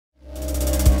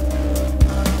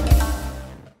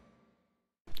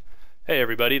Hey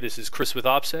everybody, this is Chris with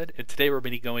OPSED, and today we're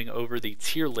going to be going over the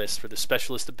tier list for the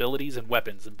specialist abilities and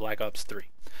weapons in Black Ops 3.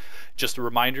 Just a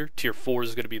reminder, Tier 4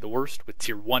 is going to be the worst, with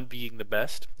Tier 1 being the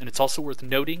best, and it's also worth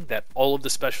noting that all of the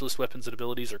specialist weapons and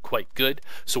abilities are quite good,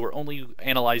 so we're only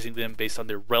analyzing them based on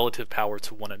their relative power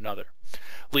to one another.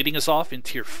 Leading us off in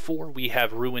Tier 4, we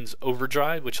have Ruin's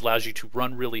Overdrive, which allows you to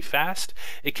run really fast.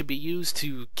 It can be used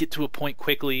to get to a point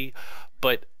quickly,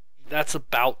 but that's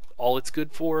about all it's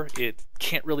good for. It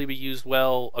can't really be used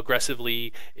well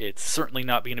aggressively. It's certainly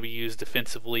not going to be used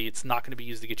defensively. It's not going to be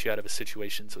used to get you out of a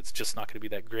situation, so it's just not going to be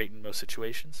that great in most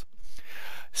situations.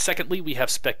 Secondly, we have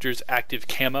Spectre's Active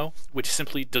Camo, which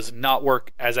simply does not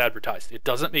work as advertised. It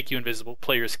doesn't make you invisible.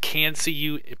 Players can see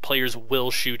you, players will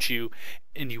shoot you,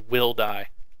 and you will die.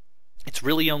 It's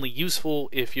really only useful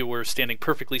if you were standing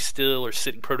perfectly still or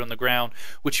sitting prone on the ground,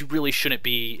 which you really shouldn't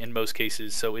be in most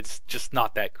cases, so it's just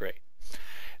not that great.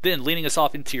 Then, leading us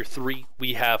off in Tier 3,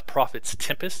 we have Prophet's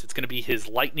Tempest. It's going to be his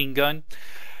lightning gun.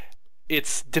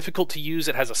 It's difficult to use.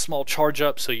 It has a small charge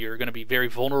up, so you're going to be very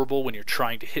vulnerable when you're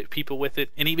trying to hit people with it.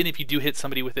 And even if you do hit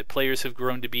somebody with it, players have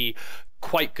grown to be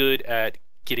quite good at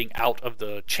getting out of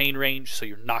the chain range, so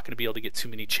you're not going to be able to get too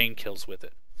many chain kills with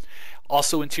it.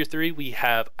 Also in Tier 3, we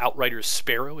have Outrider's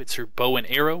Sparrow. It's her bow and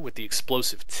arrow with the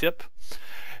explosive tip.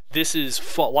 This is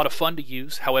a lot of fun to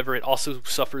use. However, it also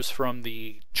suffers from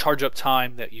the charge up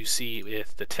time that you see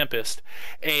with the Tempest,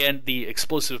 and the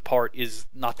explosive part is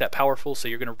not that powerful, so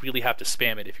you're going to really have to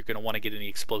spam it if you're going to want to get any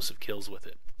explosive kills with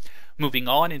it. Moving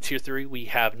on, in Tier 3, we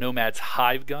have Nomad's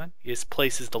Hive Gun. It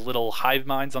places the little hive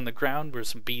mines on the ground where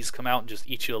some bees come out and just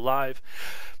eat you alive.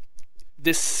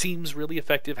 This seems really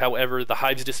effective. However, the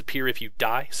hives disappear if you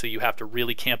die, so you have to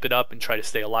really camp it up and try to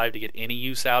stay alive to get any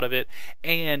use out of it.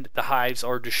 And the hives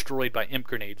are destroyed by imp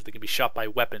grenades. They can be shot by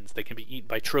weapons. They can be eaten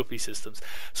by trophy systems.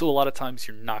 So a lot of times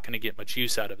you're not going to get much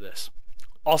use out of this.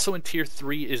 Also in Tier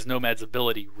 3 is Nomad's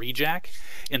ability, Rejack.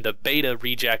 In the beta,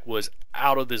 Rejack was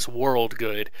out of this world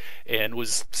good and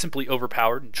was simply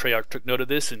overpowered, and Treyarch took note of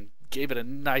this and gave it a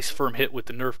nice firm hit with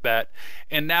the Nerf bat,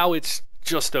 and now it's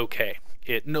just okay.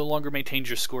 It no longer maintains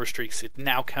your score streaks. It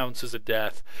now counts as a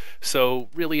death. So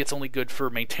really it's only good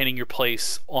for maintaining your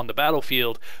place on the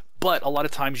battlefield, but a lot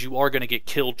of times you are going to get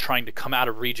killed trying to come out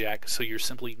of Rejack, so you're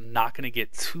simply not going to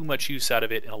get too much use out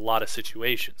of it in a lot of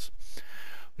situations.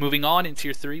 Moving on, in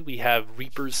Tier 3, we have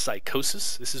Reaper's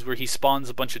Psychosis. This is where he spawns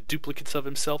a bunch of duplicates of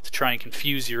himself to try and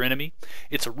confuse your enemy.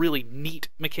 It's a really neat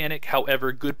mechanic.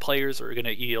 However, good players are going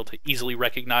to be able to easily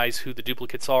recognize who the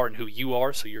duplicates are and who you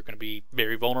are, so you're going to be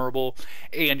very vulnerable,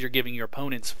 and you're giving your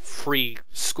opponents free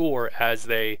score as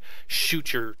they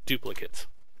shoot your duplicates.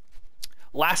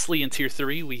 Lastly, in Tier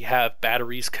 3, we have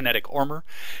Battery's Kinetic Armor.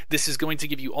 This is going to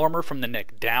give you armor from the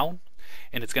neck down,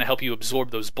 and it's going to help you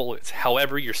absorb those bullets.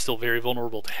 However, you're still very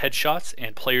vulnerable to headshots,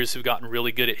 and players have gotten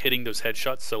really good at hitting those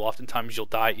headshots, so oftentimes you'll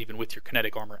die even with your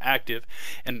kinetic armor active.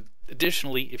 And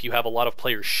additionally, if you have a lot of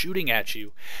players shooting at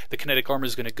you, the kinetic armor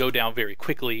is going to go down very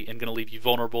quickly and going to leave you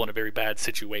vulnerable in a very bad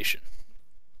situation.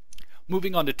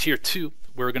 Moving on to Tier 2,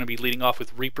 we're going to be leading off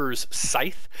with Reaper's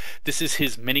Scythe. This is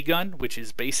his minigun, which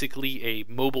is basically a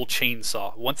mobile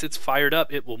chainsaw. Once it's fired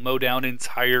up, it will mow down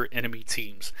entire enemy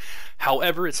teams.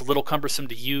 However, it's a little cumbersome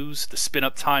to use. The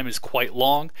spin-up time is quite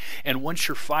long, and once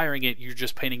you're firing it, you're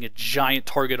just painting a giant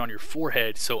target on your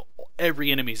forehead, so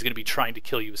every enemy is going to be trying to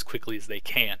kill you as quickly as they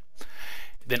can.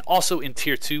 Then also in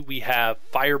Tier 2, we have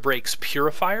Firebreak's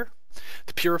Purifier.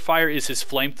 The Purifier is his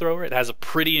flamethrower. It has a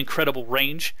pretty incredible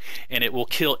range, and it will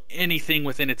kill anything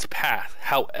within its path.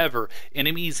 However,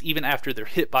 enemies, even after they're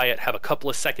hit by it, have a couple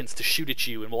of seconds to shoot at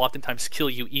you and will oftentimes kill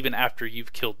you even after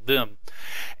you've killed them.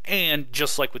 And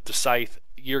just like with the Scythe,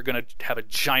 you're going to have a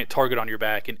giant target on your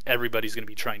back, and everybody's going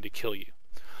to be trying to kill you.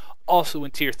 Also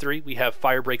in Tier 3, we have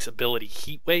Firebreak's ability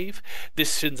Heatwave.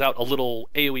 This sends out a little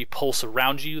AoE pulse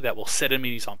around you that will set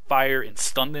enemies on fire and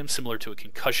stun them, similar to a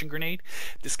concussion grenade.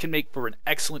 This can make for an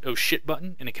excellent oh shit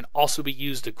button, and it can also be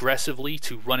used aggressively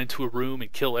to run into a room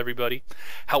and kill everybody.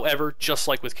 However, just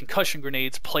like with concussion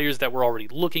grenades, players that were already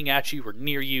looking at you or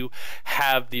near you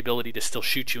have the ability to still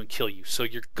shoot you and kill you, so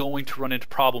you're going to run into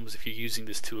problems if you're using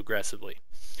this too aggressively.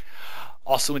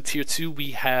 Also in Tier 2,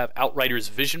 we have Outrider's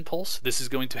Vision Pulse. This is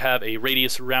going to have a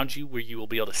radius around you where you will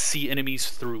be able to see enemies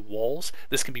through walls.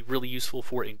 This can be really useful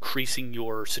for increasing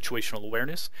your situational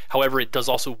awareness. However, it does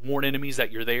also warn enemies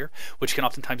that you're there, which can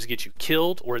oftentimes get you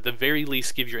killed, or at the very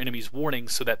least give your enemies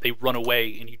warnings so that they run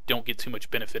away and you don't get too much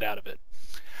benefit out of it.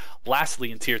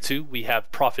 Lastly, in Tier 2, we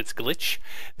have Prophet's Glitch.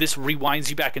 This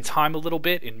rewinds you back in time a little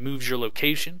bit and moves your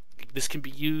location. This can be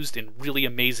used in really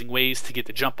amazing ways to get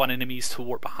the jump on enemies, to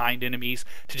warp behind enemies,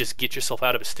 to just get yourself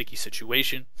out of a sticky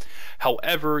situation.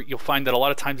 However, you'll find that a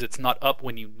lot of times it's not up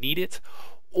when you need it,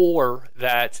 or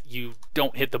that you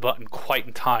don't hit the button quite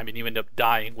in time and you end up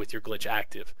dying with your glitch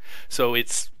active. So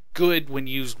it's good when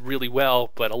used really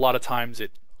well, but a lot of times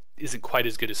it isn't quite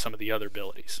as good as some of the other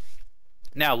abilities.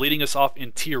 Now, leading us off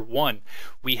in Tier 1,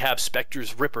 we have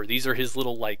Spectre's Ripper. These are his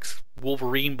little, like,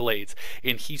 Wolverine blades,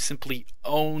 and he simply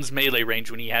owns melee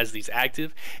range when he has these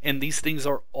active, and these things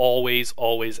are always,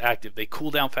 always active. They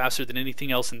cool down faster than anything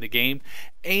else in the game,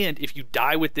 and if you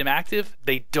die with them active,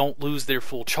 they don't lose their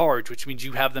full charge, which means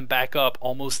you have them back up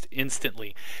almost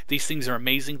instantly. These things are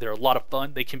amazing. They're a lot of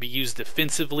fun. They can be used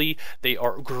defensively. They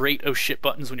are great oh shit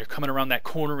buttons when you're coming around that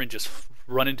corner and just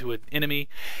run into an enemy,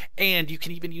 and you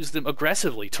can even use them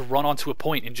aggressively to run onto a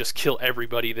point and just kill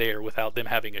everybody there without them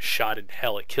having a shot in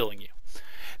hell at killing you.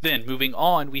 Then, moving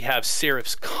on, we have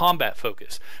Seraph's Combat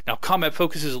Focus. Now, Combat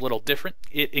Focus is a little different.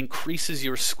 It increases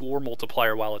your score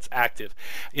multiplier while it's active.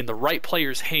 In the right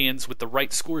player's hands, with the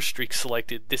right score streak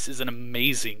selected, this is an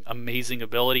amazing, amazing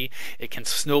ability. It can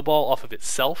snowball off of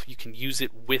itself. You can use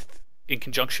it in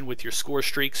conjunction with your score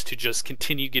streaks to just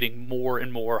continue getting more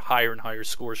and more higher and higher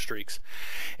score streaks,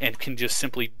 and can just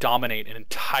simply dominate an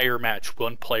entire match,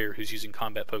 one player who's using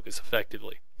Combat Focus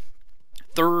effectively.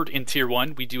 Third, in Tier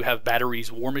 1, we do have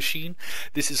Battery's War Machine.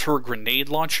 This is her grenade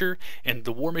launcher, and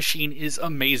the War Machine is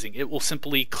amazing. It will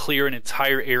simply clear an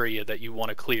entire area that you want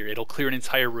to clear. It'll clear an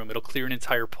entire room. It'll clear an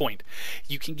entire point.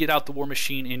 You can get out the War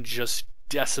Machine and just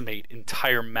decimate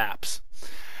entire maps.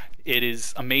 It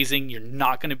is amazing. You're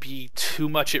not going to be too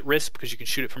much at risk because you can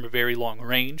shoot it from a very long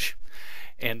range.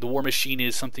 And the War Machine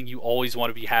is something you always want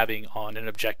to be having on an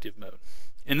objective mode.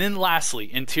 And then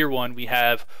lastly, in Tier 1, we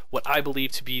have what I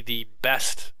believe to be the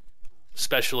best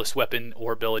specialist weapon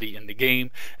or ability in the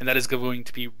game, and that is going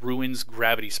to be Ruin's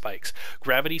Gravity Spikes.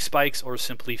 Gravity Spikes are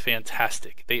simply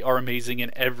fantastic. They are amazing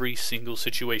in every single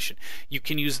situation. You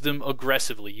can use them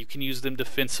aggressively, you can use them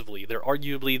defensively. They're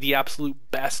arguably the absolute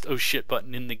best oh shit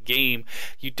button in the game.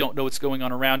 You don't know what's going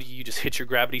on around you, you just hit your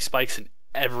Gravity Spikes and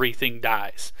everything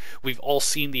dies. We've all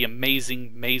seen the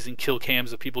amazing, amazing kill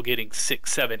cams of people getting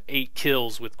 6, 7, 8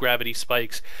 kills with Gravity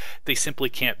Spikes. They simply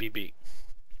can't be beat.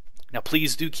 Now,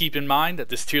 please do keep in mind that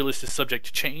this tier list is subject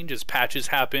to change as patches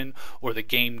happen or the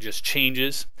game just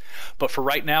changes. But for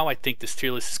right now, I think this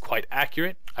tier list is quite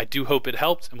accurate. I do hope it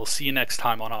helped, and we'll see you next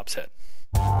time on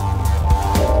OpsHead.